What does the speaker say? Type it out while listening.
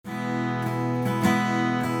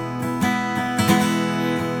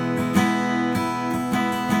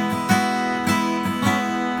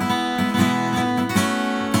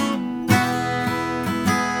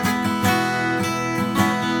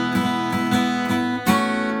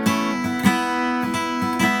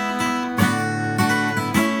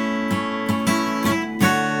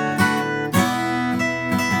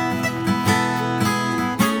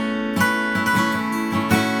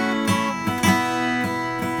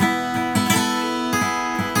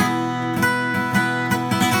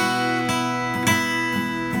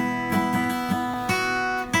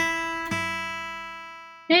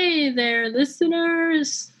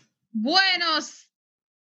tardes. Buenos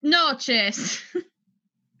noches.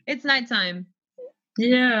 It's nighttime.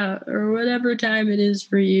 Yeah, or whatever time it is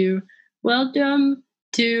for you. Welcome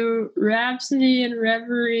to Rhapsody and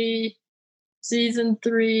Reverie, Season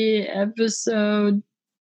 3, Episode,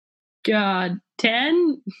 10?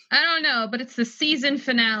 I don't know, but it's the season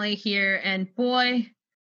finale here, and boy,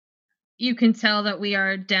 you can tell that we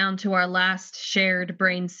are down to our last shared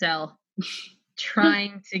brain cell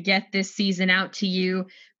trying to get this season out to you.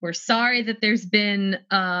 We're sorry that there's been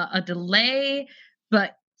a delay,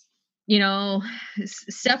 but you know,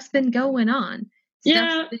 stuff's been going on.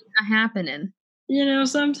 Yeah. Stuff's been happening. You know,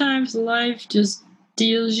 sometimes life just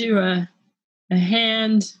deals you a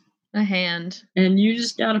hand. A hand. And you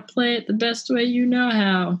just gotta play it the best way you know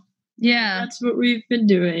how. Yeah. And that's what we've been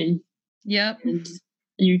doing. Yep. And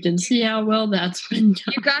you can see how well that's been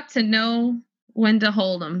done. You got to know when to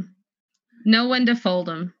hold them. Know when to fold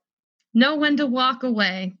them. Know when to walk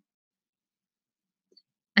away.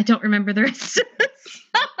 I don't remember the rest of this.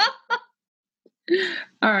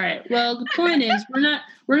 All right. Well, the point is, we're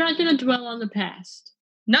not going to dwell on the past.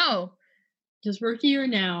 No. Because we're here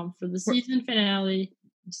now for the season finale,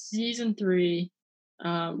 season 3.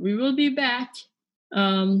 We will be back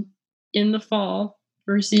in the fall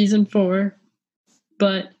for season 4.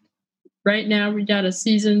 But right now, we got a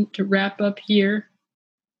season to wrap up here.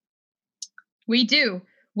 We do.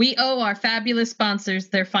 We owe our fabulous sponsors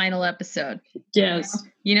their final episode. Yes.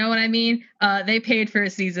 You know what I mean? They paid for a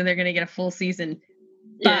season. They're going to get a full season.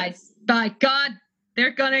 Yes. By God,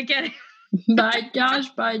 they're going to get it. By gosh,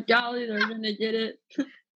 by golly, they're going to get it.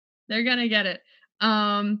 They're going to get it.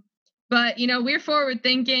 But, you know, we're forward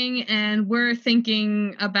thinking, and we're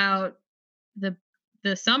thinking about the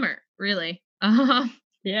summer, really.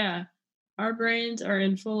 Yeah. Our brains are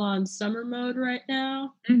in full-on summer mode right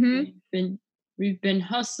now. Mm-hmm. We've been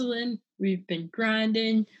hustling. We've been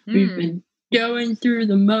grinding. We've been going through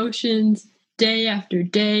the motions day after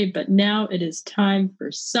day. But now it is time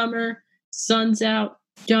for summer. Sun's out.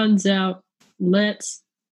 Guns out. Let's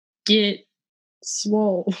get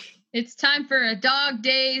swole. It's time for a dog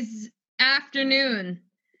days afternoon.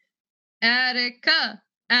 Attica.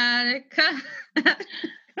 All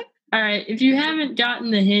right. If you haven't gotten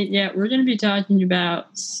the hint yet, we're going to be talking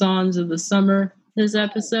about songs of the summer this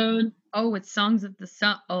episode. Oh, it's songs of the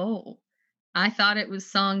sun. Oh, I thought it was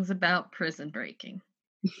songs about prison breaking.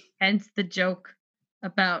 Hence the joke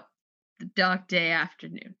about the dog day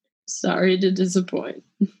afternoon. Sorry to disappoint.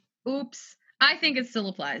 Oops. I think it still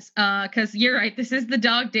applies. Because you're right. This is the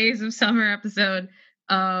Dog Days of Summer episode,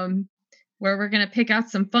 where we're gonna pick out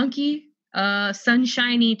some funky,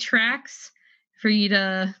 sunshiny tracks for you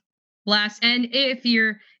to blast. And if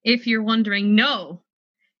you're wondering, no,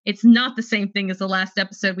 it's not the same thing as the last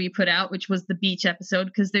episode we put out, which was the beach episode,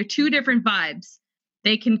 because they're two different vibes.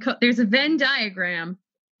 They can there's a Venn diagram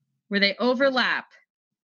where they overlap,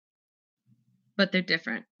 but they're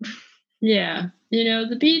different. Yeah. You know,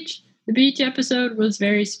 the beach episode was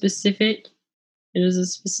very specific. It was a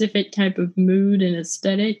specific type of mood and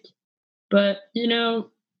aesthetic. But, you know,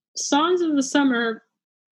 songs of the summer,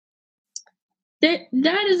 that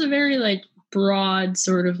is a very like broad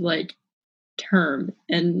sort of like term,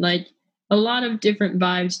 and like a lot of different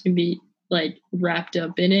vibes can be like wrapped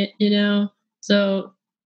up in it, you know. So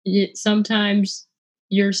sometimes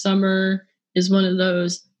your summer is one of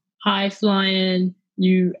those high flying,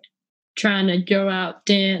 you trying to go out,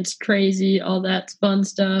 dance, crazy, all that fun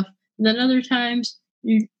stuff. And then other times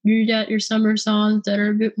you got your summer songs that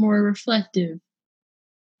are a bit more reflective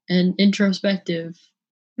and introspective.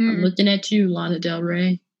 I'm looking at you, Lana Del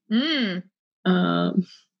Rey.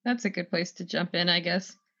 That's a good place to jump in, I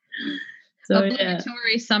guess. So,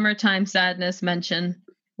 obligatory summertime sadness mention.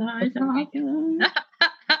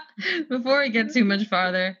 Before we get too much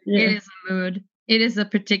farther, It is a mood. It is a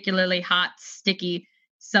particularly hot, sticky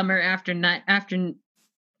summer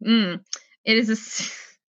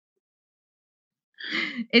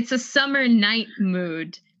it's a summer night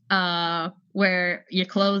mood, where your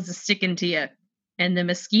clothes are sticking to you and the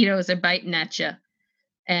mosquitoes are biting at you.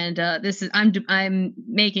 And I'm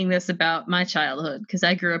making this about my childhood because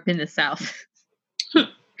I grew up in the South. Oh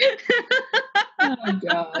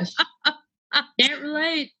gosh, can't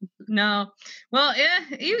relate. No, well, yeah,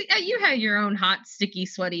 you had your own hot, sticky,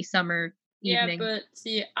 sweaty summer evening. Yeah, but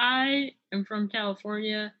see, I am from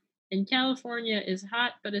California, and California is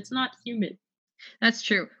hot, but it's not humid. That's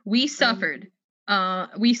true. We suffered.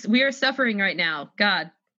 We are suffering right now.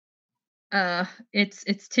 God,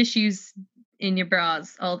 it's tissues in your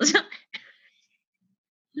bras all the time.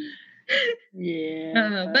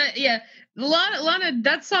 Yeah. But yeah, Lana,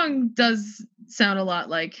 that song does sound a lot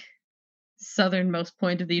like southernmost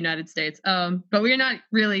point of the United States. But we're not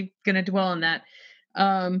really going to dwell on that.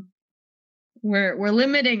 We're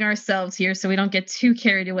limiting ourselves here so we don't get too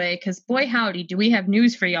carried away, because boy howdy, do we have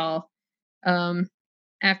news for y'all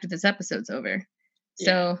after this episode's over. Yeah.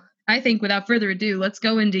 So I think without further ado, let's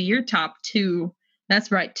go into your top 2.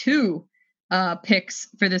 That's right, 2 picks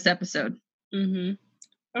for this episode. Mm-hmm.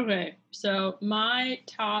 Okay, so my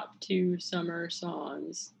top 2 summer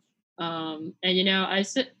songs. And I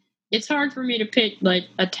said it's hard for me to pick like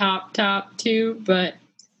a top 2, but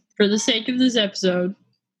for the sake of this episode,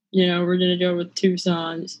 we're gonna go with 2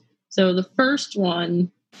 songs. So the first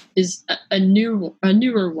one is a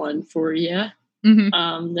newer one for you.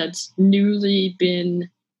 Mm-hmm. That's newly been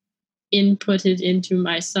inputted into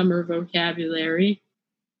my summer vocabulary,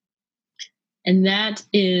 and that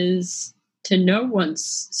is, to no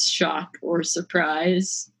one's shock or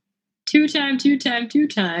surprise, Two Time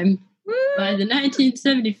by the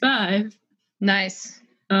 1975. Nice.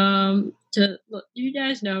 Look, you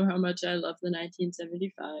guys know how much I love the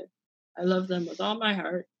 1975. I love them with all my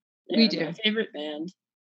heart. They're my favorite band.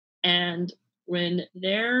 And when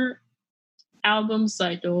their album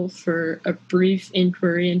cycle for A Brief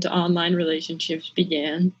Inquiry into Online Relationships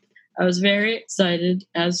began, I was very excited,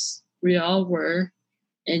 as we all were.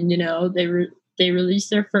 And, they released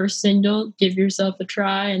their first single, Give Yourself a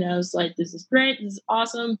Try. And I was like, this is great. This is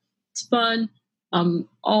awesome. It's fun. I'm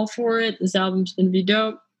all for it. This album's going to be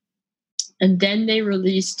dope. And then they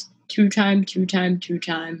released Two Time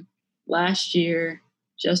last year,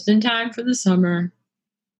 just in time for the summer.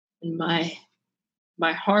 And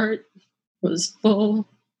my heart was full.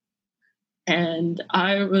 And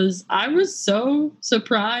I was so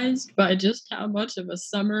surprised by just how much of a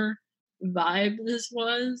summer vibe this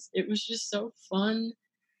was. It was just so fun.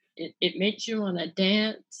 It makes you want to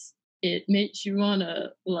dance. It makes you want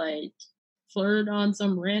to like flirt on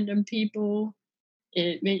some random people.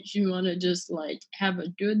 It makes you want to just like have a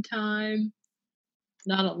good time.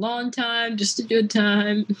 Not a long time, just a good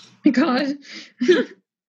time. God.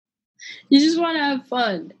 You just want to have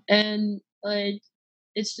fun. And like,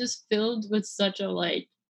 it's just filled with such a like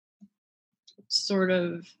sort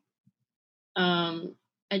of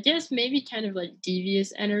I guess maybe kind of like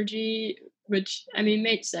devious energy, which I mean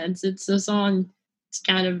makes sense. It's a song, it's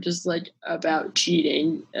kind of just like about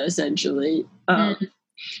cheating essentially.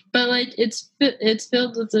 But like it's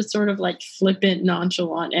filled with this sort of like flippant,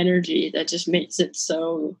 nonchalant energy that just makes it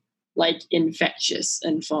so like infectious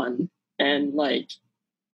and fun, and like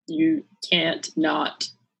you can't not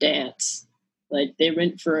dance. Like they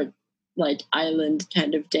went for a like island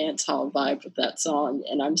kind of dance hall vibe with that song,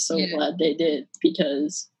 and I'm so glad they did,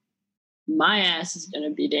 because my ass is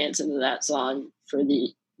gonna be dancing to that song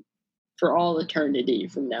for all eternity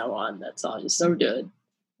from now on. That song is so good.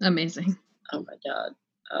 Amazing. Oh my god.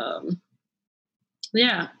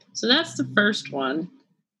 Yeah, so that's the first one.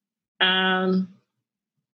 And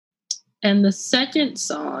the second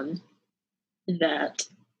song that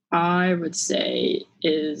I would say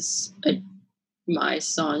is my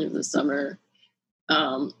song of the summer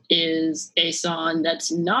is a song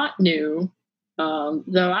that's not new,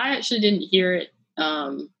 though I actually didn't hear it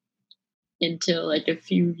until like a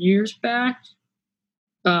few years back.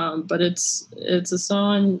 But it's a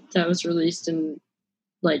song that was released in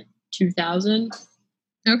like 2000.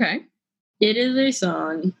 Okay. It is a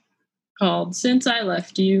song called Since I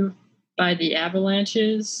Left You by the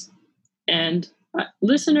Avalanches. And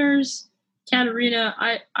listeners, Katerina,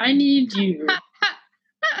 I need you.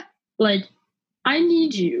 Like, I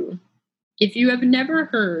need you. If you have never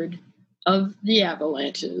heard of the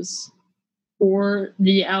Avalanches or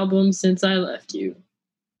the album Since I Left You,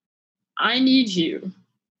 I need you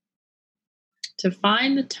to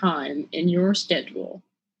find the time in your schedule,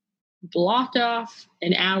 block off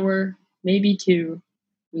an hour, maybe 2.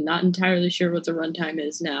 I'm not entirely sure what the runtime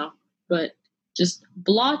is now, but just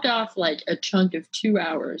block off like a chunk of 2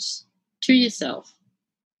 hours to yourself.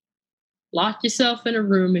 Lock yourself in a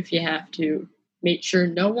room if you have to. Make sure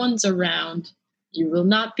no one's around. You will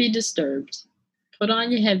not be disturbed. Put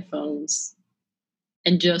on your headphones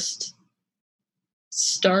and just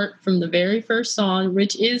start from the very first song,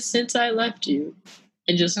 which is Since I Left You,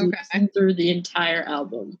 and just listen through the entire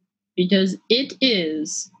album, because it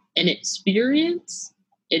is an experience.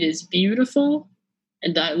 It is beautiful,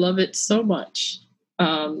 and I love it so much.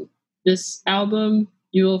 This album,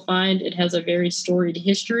 you will find it has a very storied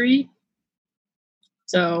history.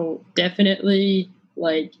 So definitely,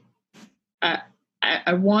 like,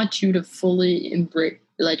 I want you to fully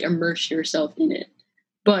immerse yourself in it.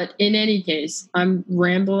 But in any case, I'm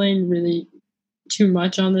rambling really too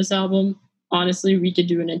much on this album. Honestly, we could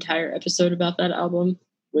do an entire episode about that album.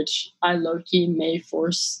 which I low-key may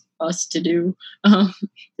force us to do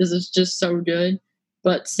because it's just so good.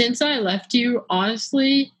 But Since I Left You,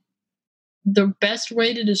 honestly, the best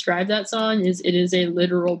way to describe that song is it is a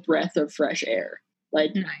literal breath of fresh air.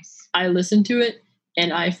 Like, Nice. I listen to it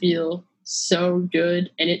and I feel so good,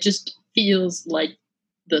 and it just feels like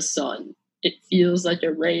the sun. It feels like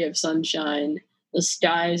a ray of sunshine. The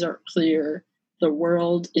skies are clear. The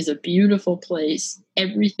world is a beautiful place.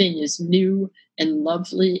 Everything is new and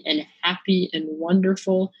lovely and happy and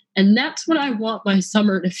wonderful. And that's what I want my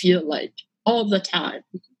summer to feel like all the time.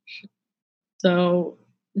 So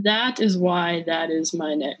that is why that is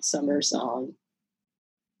my next summer song.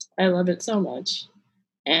 I love it so much.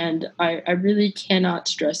 And I really cannot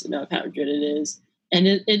stress enough how good it is. And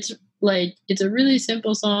it's like, it's a really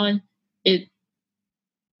simple song. It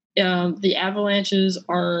The Avalanches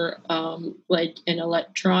are like an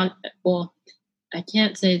electron. Well, I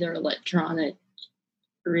can't say they're electronic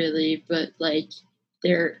really, but like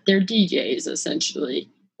they're DJs essentially.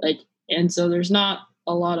 Like, and so there's not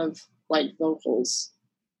a lot of like vocals.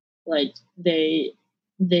 Like they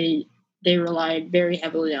they rely very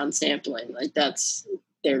heavily on sampling. Like that's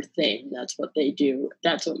their thing. That's what they do.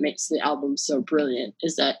 That's what makes the album so brilliant.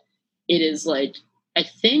 Is that it is like, I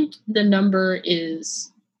think the number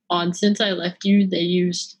is on Since I Left You. They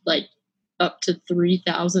used like up to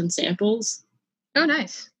 3,000 samples. Oh,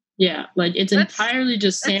 nice. Yeah, like it's That's- entirely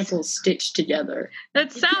just that's- samples stitched together. That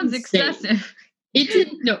It's sounds insane. excessive.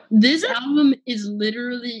 No, this album is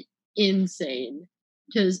literally insane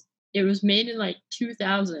because it was made in like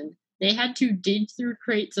 2000. They had to dig through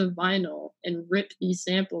crates of vinyl and rip these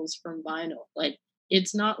samples from vinyl. Like,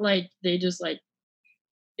 it's not like they just like,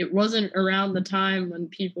 it wasn't around the time when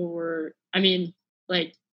people were, I mean,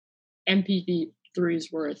 like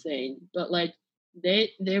MP3s were a thing, but like they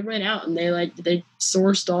went out and they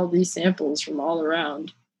sourced all these samples from all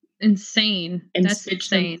around Insane. and That's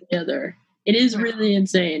stitched insane. them together. It is really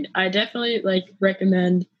insane. I definitely like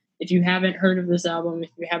recommend, if you haven't heard of this album, if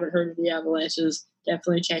you haven't heard of the Avalanches,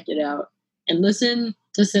 definitely check it out and listen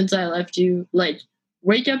to Since I Left You. Like,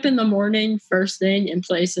 wake up in the morning first thing and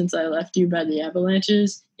play Since I Left You by the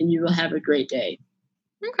Avalanches, and you will have a great day.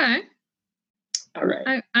 Okay. All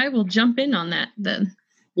right. I will jump in on that then.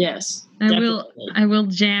 Yes. I will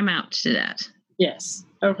jam out to that. Yes.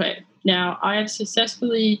 Okay. Now I have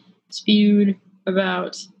successfully spewed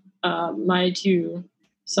about my 2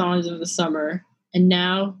 songs of the summer, and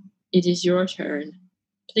now it is your turn.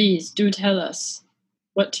 Please do tell us,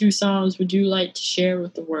 what 2 songs would you like to share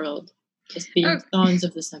with the world as being songs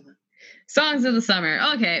of the summer? Songs of the summer.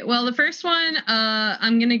 Okay. Well, the first one,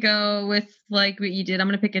 I'm gonna go with like what you did. I'm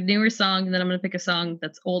gonna pick a newer song, and then I'm gonna pick a song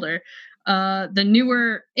that's older. The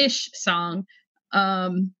newer-ish song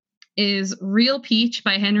is "Real Peach"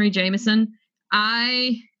 by Henry Jameson.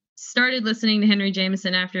 I started listening to Henry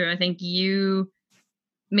Jameson after I think you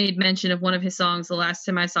made mention of one of his songs the last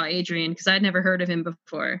time I saw Adrian, because I'd never heard of him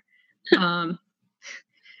before.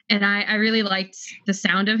 And I really liked the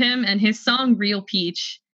sound of him, and his song "Real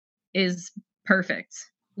Peach" is perfect.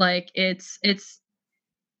 Like it's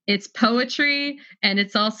poetry, and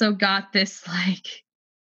it's also got this like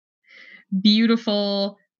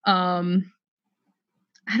beautiful I'm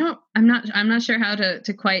not sure how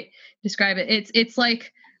to quite describe it. It's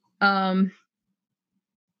like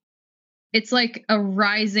a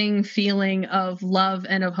rising feeling of love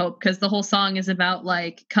and of hope, because the whole song is about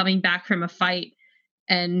like coming back from a fight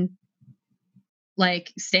and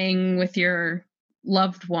like staying with your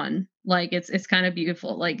loved one. Like it's kind of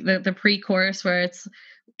beautiful. Like the pre-chorus where it's,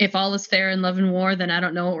 if all is fair in love and war, then I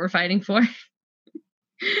don't know what we're fighting for.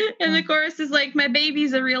 And the chorus is like, my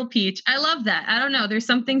baby's a real peach. I love that. I don't know. There's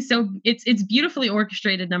something so it's beautifully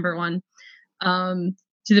orchestrated, number one, to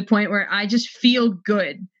the point where I just feel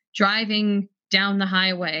good driving down the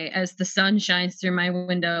highway as the sun shines through my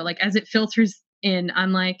window. Like as it filters in,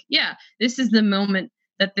 I'm like, yeah, this is the moment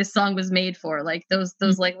that this song was made for. Like those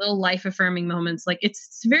like little life affirming moments. Like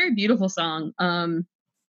it's a very beautiful song.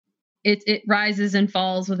 It rises and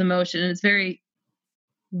falls with emotion, and it's very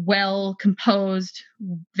well composed,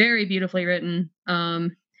 very beautifully written.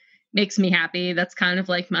 Makes me happy. That's kind of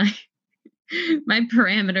like my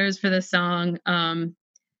parameters for this song. I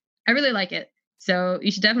really like it, so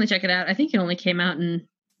you should definitely check it out. I think it only came out in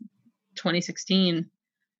 2016,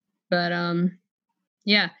 but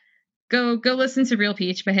yeah, go listen to "Real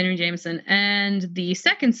Peach" by Henry Jameson. And the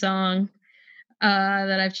second song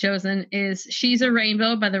that I've chosen is "She's a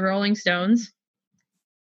Rainbow" by the Rolling Stones.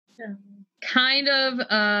 Yeah. Kind of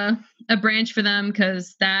a branch for them,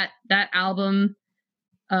 because that album,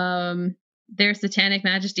 their Satanic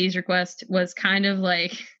Majesty's Request, was kind of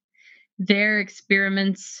like their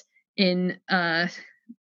experiments in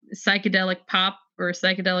psychedelic pop or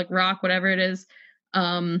psychedelic rock, whatever it is.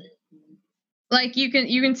 Like you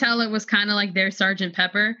can tell it was kind of like their Sergeant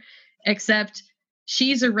Pepper, except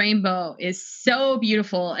She's a Rainbow is so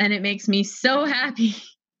beautiful and it makes me so happy.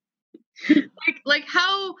 like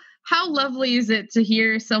how lovely is it to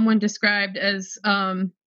hear someone described as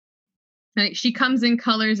like she comes in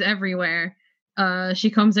colors everywhere. She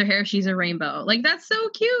combs her hair, she's a rainbow. Like that's so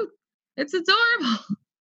cute. It's adorable.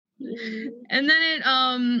 And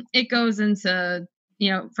then it goes into,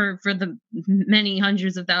 for the many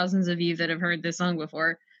hundreds of thousands of you that have heard this song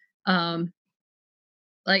before,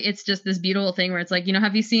 like it's just this beautiful thing where it's like,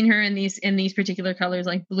 have you seen her in these particular colors,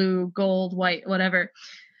 like blue, gold, white, whatever.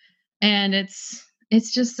 And it's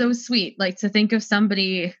just so sweet, like to think of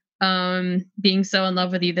somebody being so in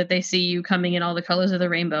love with you that they see you coming in all the colors of the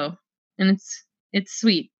rainbow. And it's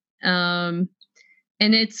sweet. And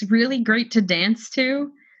it's really great to dance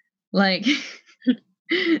to. Like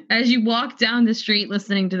as you walk down the street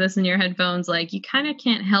listening to this in your headphones, like you kind of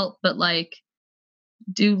can't help but like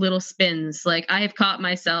do little spins. Like I have caught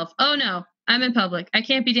myself, oh no, I'm in public, I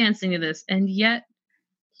can't be dancing to this, and yet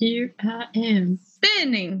here I am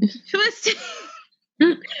spinning, twisting.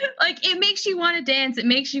 Like it makes you want to dance. It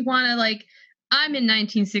makes you want to, like, I'm in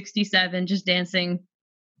 1967 just dancing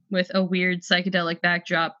with a weird psychedelic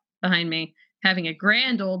backdrop behind me, having a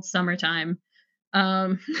grand old summertime.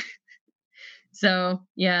 So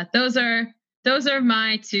yeah, those are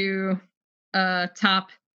my two top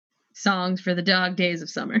songs for the dog days of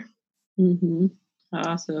summer. Mm-hmm.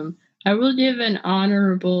 Awesome. I will give an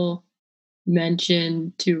honorable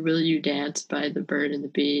mention to Will You Dance by The Bird and the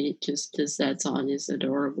Bee, just because that song is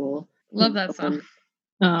adorable. Love that song.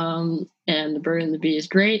 And The Bird and the Bee is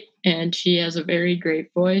great, and she has a very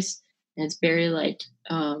great voice, and it's very like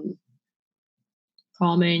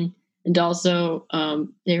calming, and also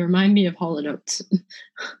they remind me of Hall & Oates.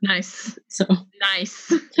 Nice. So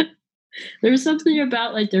nice. There's something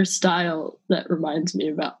about like their style that reminds me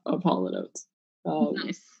of Hall & Oates.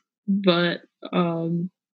 Nice. But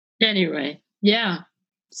anyway, yeah.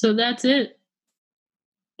 So that's it.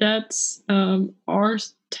 That's our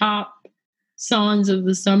top songs of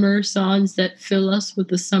the summer, songs that fill us with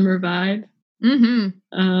the summer vibe.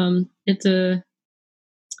 Mm-hmm.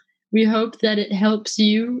 We hope that it helps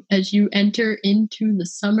you as you enter into the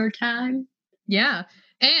summertime. Yeah.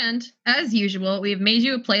 And as usual, we've made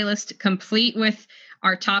you a playlist complete with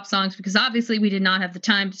our top songs because obviously we did not have the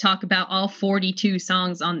time to talk about all 42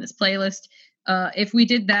 songs on this playlist. If we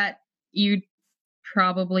did that, you'd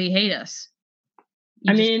probably hate us.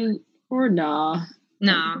 Or nah.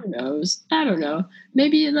 Nah. Who knows? I don't know.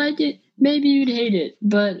 Maybe you'd like it, maybe you'd hate it.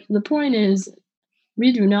 But the point is,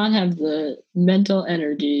 we do not have the mental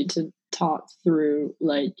energy to talk through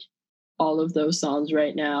like all of those songs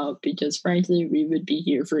right now because frankly we would be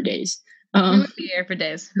here for days. We would be here for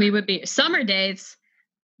days. We would be summer days.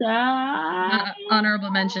 Honorable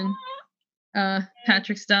mention.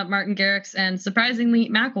 Patrick Stump, Martin Garrix, and surprisingly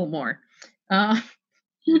Macklemore. Oh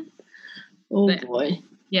boy.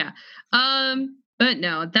 Yeah. But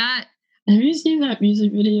no, that. Have you seen that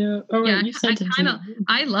music video? Oh yeah, wait, you sent it to me.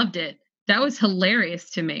 I loved it. That was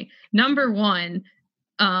hilarious to me. Number one,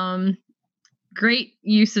 great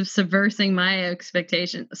use of subversing my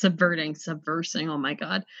expectation. Subversing. Oh my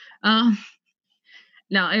God.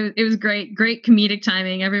 No, it was great. Great comedic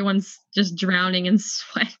timing. Everyone's just drowning in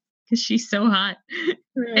sweat because she's so hot.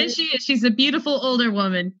 Right. And she's a beautiful older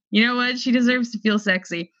woman. You know what? She deserves to feel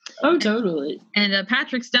sexy. Oh, totally. And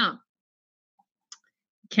Patrick Stump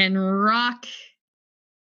can rock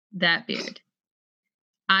that beard.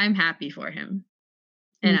 I'm happy for him.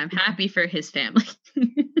 And I'm happy for his family.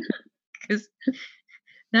 Because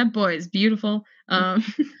that boy is beautiful. I'm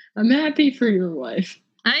happy for your wife.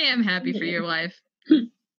 I am happy for your wife.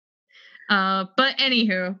 But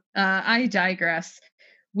anywho, I digress.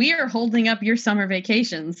 We are holding up your summer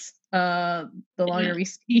vacations the longer we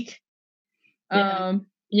speak.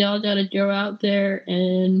 Y'all gotta go out there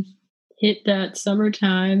and hit that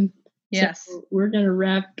summertime. Yes. So we're gonna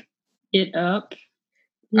wrap it up.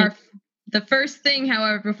 The first thing,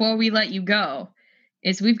 however, before we let you go,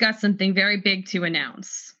 is we've got something very big to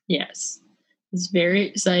announce. Yes. It's very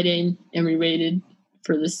exciting, and we waited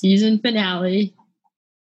for the season finale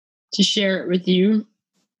to share it with you.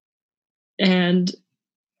 And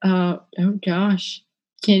oh gosh,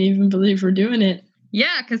 can't even believe we're doing it.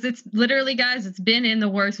 Yeah, because it's literally, guys, it's been in the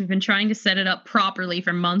works. We've been trying to set it up properly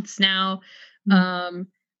for months now. Mm-hmm.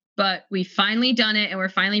 But we've finally done it, and we're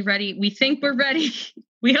finally ready. We think we're ready.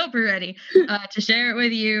 We hope we're ready to share it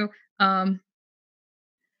with you.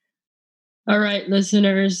 All right,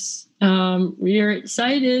 listeners. We are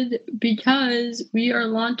excited because we are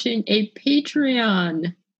launching a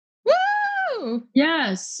Patreon. Woo!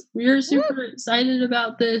 Yes, we are Woo! super excited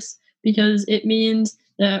about this because it means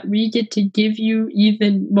that we get to give you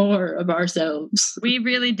even more of ourselves. We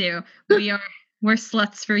really do. We're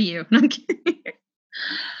sluts for you. No, I'm kidding.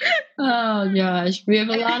 Oh gosh, we have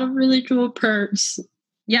a lot of really cool perks.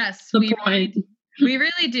 Yes, The we point. we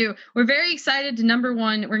really do. We're very excited to number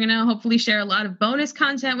one. We're gonna hopefully share a lot of bonus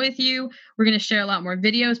content with you. We're gonna share a lot more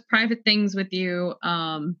videos, private things with you.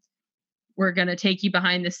 We're gonna take you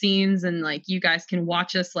behind the scenes and like you guys can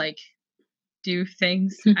watch us like do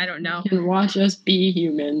things. I don't know. You can watch us be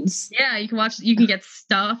humans. Yeah, you can watch. You can get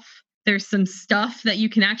stuff. There's some stuff that you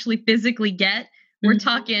can actually physically get. We're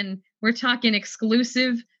talking. We're talking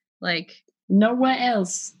exclusive, like nowhere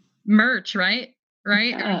else. Merch, right? Right?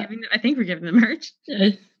 Yeah. I think we're giving the merch.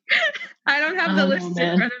 I don't have the list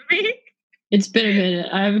in front of me. It's been a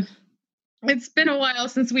minute. It's been a while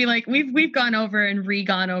since we've gone over and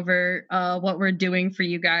re-gone over what we're doing for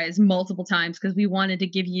you guys multiple times because we wanted to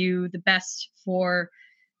give you the best for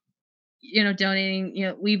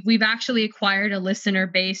donating. We've actually acquired a listener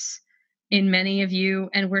base in many of you,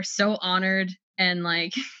 and we're so honored and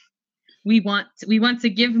like we want to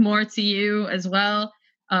give more to you as well.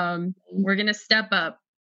 We're gonna step up.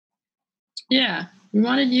 Yeah, we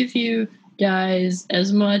want to give you guys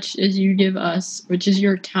as much as you give us, which is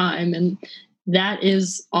your time, and that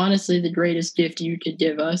is honestly the greatest gift you could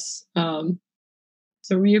give us.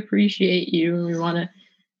 So we appreciate you, and we want to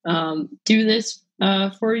do this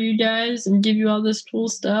for you guys and give you all this cool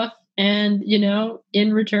stuff. And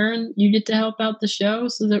in return, you get to help out the show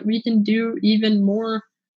so that we can do even more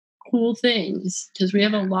cool things because we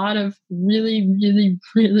have a lot of really, really,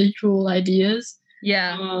 really cool ideas.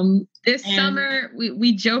 Yeah. This summer,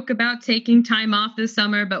 we joke about taking time off this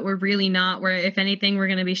summer, but we're really not. If anything, we're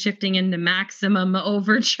going to be shifting into maximum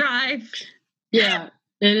overdrive. Yeah,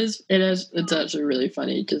 it is. It's actually really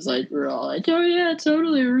funny because like we're all like, oh yeah,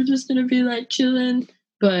 totally. We're just gonna be like chilling.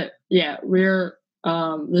 But yeah, we're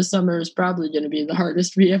this summer is probably gonna be the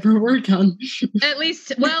hardest we ever work on. At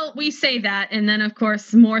least, well, we say that, and then of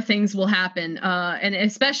course more things will happen. And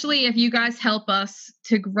especially if you guys help us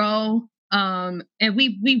to grow. And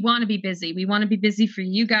we want to be busy. We want to be busy for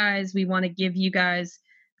you guys. We want to give you guys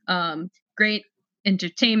great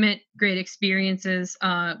entertainment, great experiences.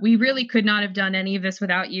 We really could not have done any of this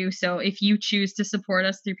without you. So if you choose to support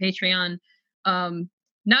us through Patreon,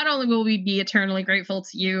 not only will we be eternally grateful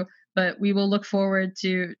to you, but we will look forward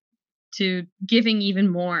to giving even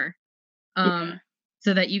more,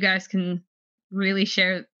 so that you guys can really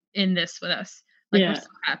share in this with us. Like we're so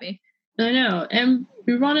happy. I know, and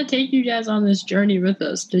we want to take you guys on this journey with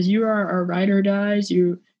us because you are our ride or dies.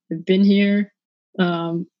 You have been here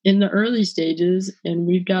in the early stages, and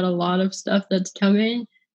we've got a lot of stuff that's coming,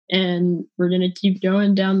 and we're going to keep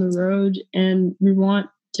going down the road, and we want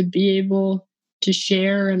to be able to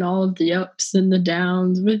share in all of the ups and the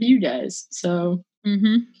downs with you guys. So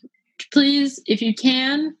please, if you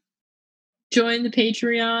can, join the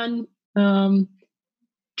Patreon,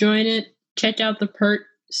 join it, check out the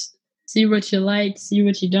perks, see what you like, see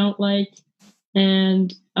what you don't like,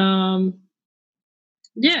 and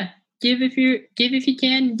yeah, give if you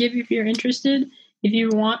can, give if you're interested. If you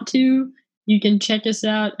want to, you can check us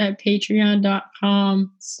out at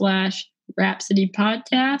patreon.com/Rhapsody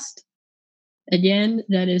Podcast. Again,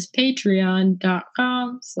 that is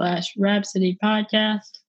patreon.com/Rhapsody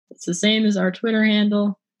Podcast. It's the same as our Twitter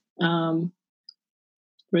handle,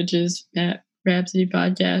 which is at Rhapsody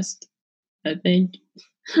Podcast, I think.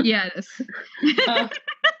 Yes.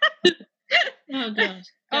 Oh gosh.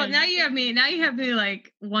 Oh, now you have me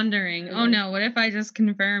like wondering. Oh no, what if I just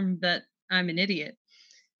confirm that I'm an idiot?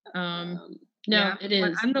 No, yeah, it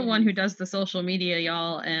is. I'm the one who does the social media,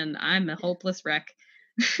 y'all, and I'm a hopeless wreck.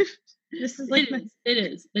 This is like it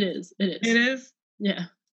is. It is. Yeah.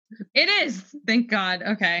 It is. Thank God.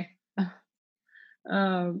 Okay.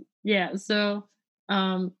 Yeah. So,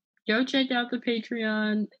 go check out the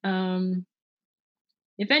Patreon.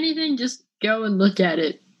 If anything, just go and look at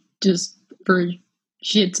it, just for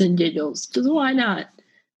shits and giggles. Because why not?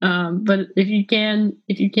 But if you can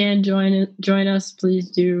join us,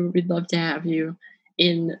 please do. We'd love to have you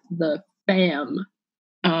in the fam.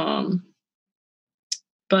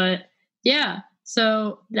 But yeah,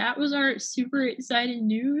 so that was our super exciting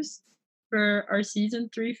news for our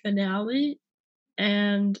season 3 finale.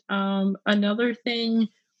 And another thing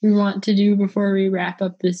we want to do before we wrap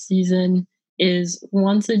up this season is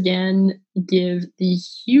once again give the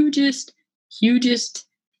hugest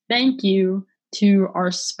thank you to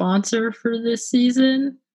our sponsor for this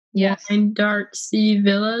season. Yes. Wine Dark Sea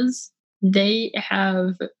Villas. They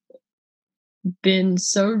have been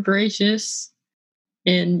so gracious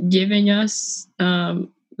in giving us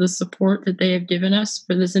the support that they have given us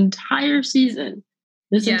for this entire season.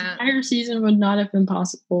 This Yeah. entire season would not have been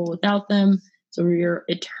possible without them. So we are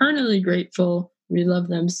eternally grateful. We love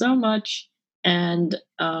them so much. And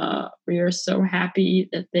we are so happy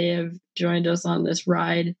that they have joined us on this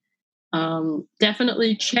ride.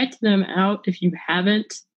 Definitely check them out if you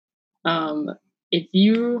haven't. If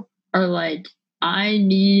you are like, I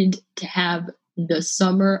need to have the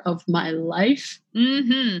summer of my life,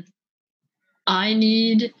 Mm-hmm. I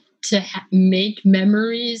need to make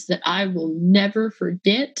memories that I will never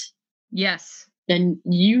forget, Yes. then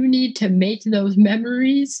you need to make those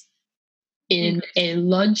memories in Greece. a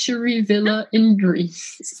luxury villa in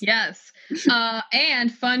Greece. Yes.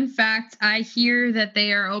 And fun fact, I hear that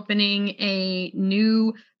they are opening a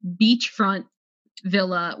new beachfront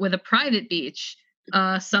villa with a private beach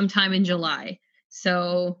sometime in July.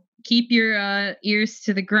 So keep your ears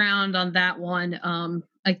to the ground on that one.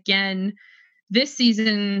 Again, this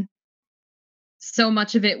season, so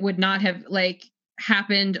much of it would not have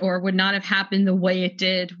happened or would not have happened the way it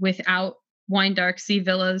did without Wine Dark Sea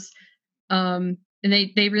Villas. And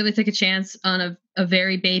they really took a chance on a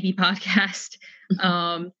very baby podcast.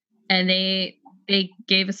 And they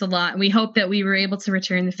gave us a lot. And we hope that we were able to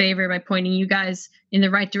return the favor by pointing you guys in the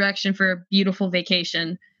right direction for a beautiful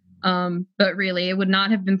vacation. But really, it would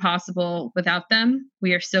not have been possible without them.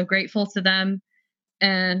 We are so grateful to them.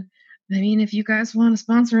 And I mean, if you guys want to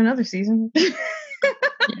sponsor another season.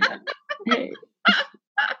 Yeah. Hey.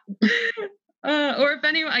 Or if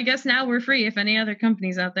anyone, I guess now we're free. If any other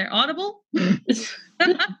companies out there, Audible,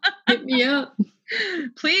 hit me up,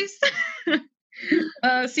 please.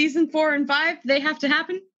 Season 4 and 5, they have to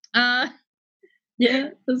happen. Yeah,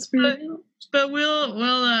 that's pretty cool. But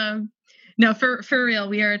we'll no, for real,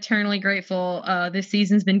 we are eternally grateful. This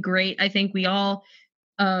season's been great. I think we all,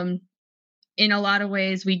 in a lot of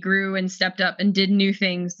ways, we grew and stepped up and did new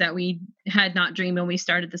things that we had not dreamed when we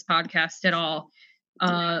started this podcast at all.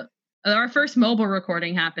 Our first mobile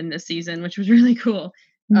recording happened this season, which was really cool.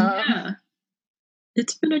 Yeah.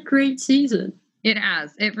 It's been a great season. It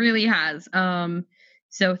has. It really has.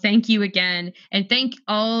 So thank you again. And thanks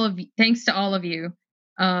to all of you.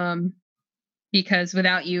 Because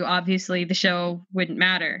without you, obviously the show wouldn't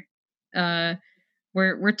matter.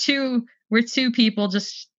 We're two people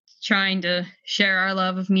just trying to share our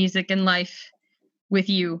love of music and life with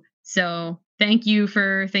you. So thank you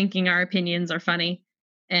for thinking our opinions are funny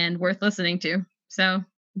and worth listening to. So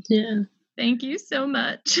yeah, thank you so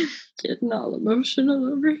much. Getting all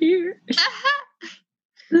emotional over here.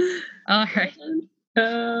 All right.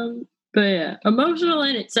 But yeah, emotional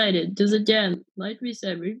and excited. Because again, like we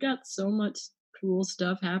said, we've got so much cool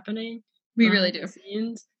stuff happening. We really do.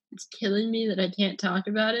 Scenes. It's killing me that I can't talk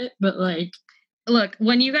about it, but look,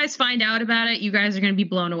 when you guys find out about it, you guys are going to be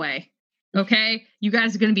blown away. Okay? You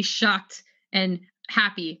guys are going to be shocked and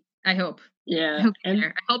happy, I hope. Yeah.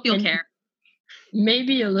 I hope you'll care.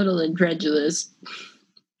 Maybe a little incredulous.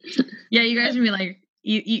 Yeah, you guys are going to be like,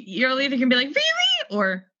 you're either going to be like, really?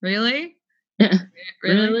 Or, really? Yeah.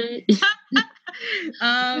 Really?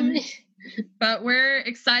 But we're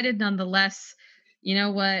excited nonetheless. You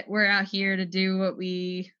know what? We're out here to do what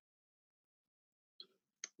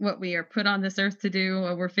we are put on this earth to do.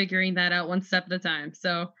 We're figuring that out one step at a time.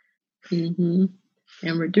 So, and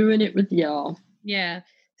we're doing it with y'all. Yeah.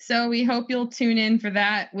 So we hope you'll tune in for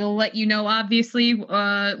that. We'll let you know, obviously,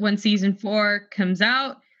 when season 4 comes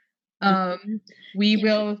out. We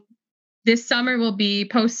will this summer we'll be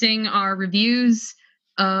posting our reviews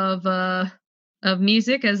of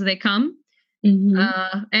music as they come.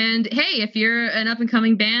 And hey, if you're an up and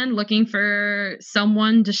coming band looking for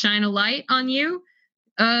someone to shine a light on you,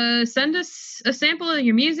 send us a sample of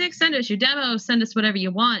your music, send us your demo, send us whatever you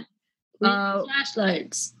want.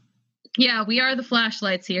 Flashlights. Yeah, we are the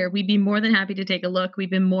flashlights here. We'd be more than happy to take a look. We've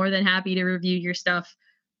been more than happy to review your stuff.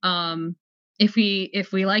 If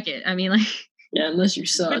we like it. I mean, yeah, unless you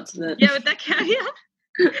saw it. Then. Yeah, with that caveat.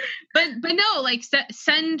 but no,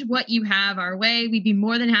 send what you have our way. We'd be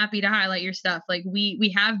more than happy to highlight your stuff.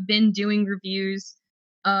 We have been doing reviews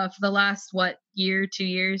for the last 2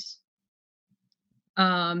 years.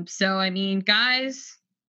 So I mean, guys,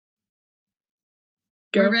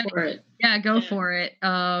 go for it. Yeah, go for it.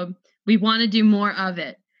 We want to do more of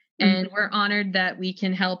it, and we're honored that we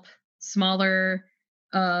can help smaller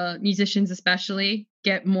musicians, especially,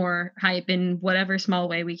 get more hype in whatever small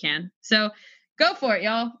way we can. So go for it,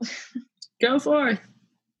 y'all. Go forth.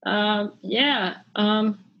 Yeah.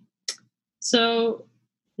 So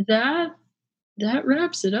that that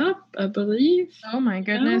wraps it up, I believe. Oh my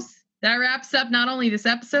goodness. That wraps up not only this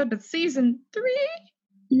episode, but season 3.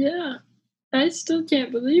 Yeah. I still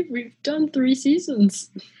can't believe we've done 3 seasons.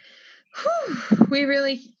 Whew, we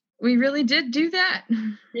really did do that.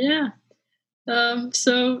 Yeah.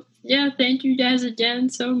 So yeah, thank you guys again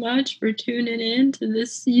so much for tuning in to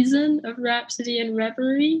this season of Rhapsody and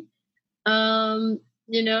Reverie.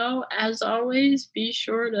 As always, be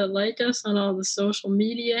sure to like us on all the social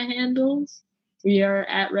media handles. We are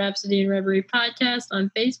at Rhapsody and Reverie Podcast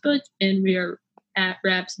on Facebook, and we are at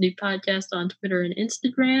Rhapsody Podcast on Twitter and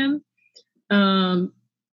Instagram.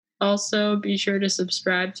 Also, be sure to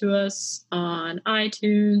subscribe to us on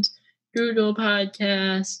iTunes, Google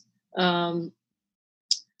Podcasts,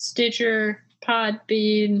 Stitcher,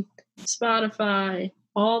 Podbean, Spotify,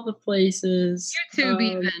 all the places. YouTube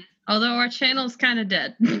even. Although our channel's kind of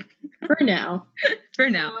dead. For now. For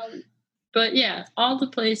now. But yeah, all the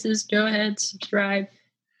places. Go ahead, subscribe.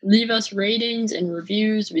 Leave us ratings and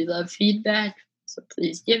reviews. We love feedback, so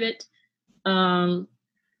please give it.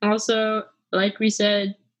 Also, like we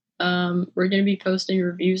said, we're going to be posting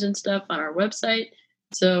reviews and stuff on our website.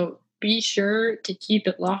 So be sure to keep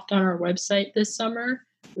it locked on our website this summer.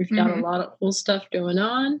 We've got a lot of cool stuff going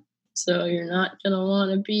on. So you're not going to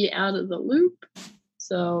want to be out of the loop.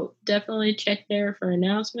 So definitely check there for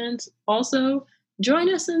announcements. Also,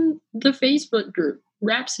 join us in the Facebook group,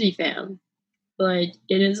 Rhapsody Fam. Like,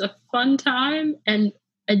 it is a fun time. And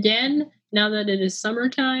again, now that it is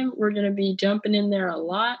summertime, we're going to be jumping in there a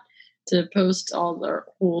lot to post all our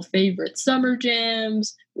cool favorite summer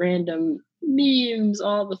jams, random memes,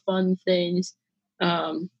 all the fun things.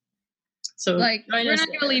 So like, we're not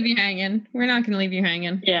going to leave you hanging. We're not going to leave you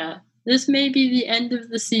hanging. Yeah. This may be the end of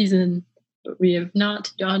the season, but we have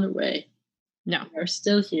not gone away. No. We are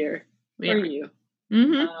still here for you.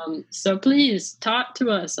 Mm-hmm. So please talk to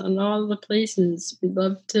us on all the places. We'd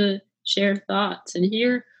love to share thoughts and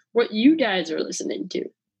hear what you guys are listening to.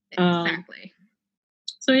 Exactly.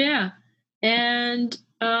 So yeah. And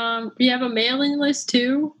we have a mailing list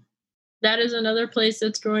too. That is another place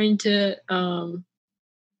that's going to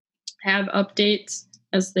have updates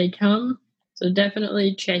as they come. So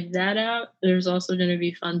definitely check that out. There's also going to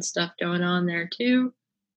be fun stuff going on there too.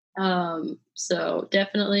 So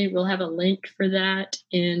definitely we'll have a link for that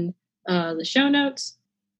in the show notes.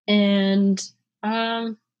 And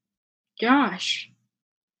gosh,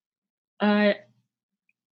 I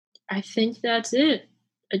think that's it.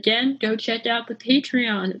 Again, go check out the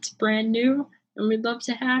Patreon. It's brand new and we'd love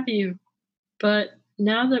to have you. But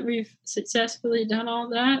now that we've successfully done all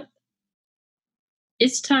that,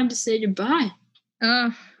 it's time to say goodbye.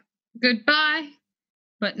 Goodbye,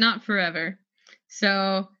 but not forever.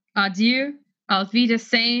 So, adieu, auf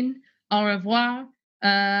Wiedersehen, au revoir,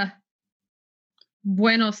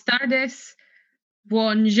 buenos tardes,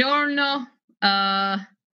 buongiorno.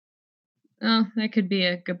 That could be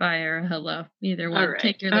a goodbye or a hello. Either one. All right.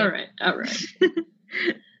 Take your leave. All right.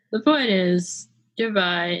 The point is,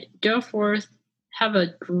 goodbye. Go forth. Have a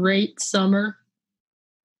great summer.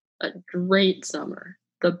 A great summer.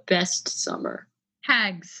 The best summer.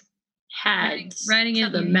 Hags. Riding to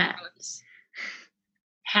the max.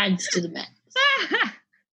 Hags to the max.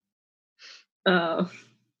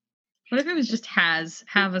 What if it was just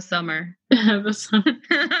have a summer? Have a summer.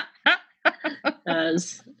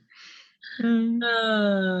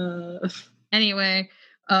 Anyway,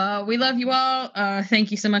 we love you all.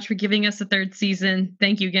 Thank you so much for giving us a 3rd season.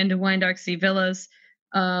 Thank you again to Wyandark Sea Villas.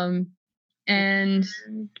 And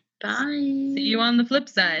bye. See you on the flip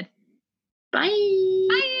side. Bye.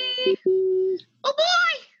 Bye. Oh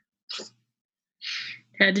boy.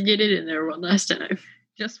 Had to get it in there one last time.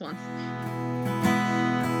 Just once.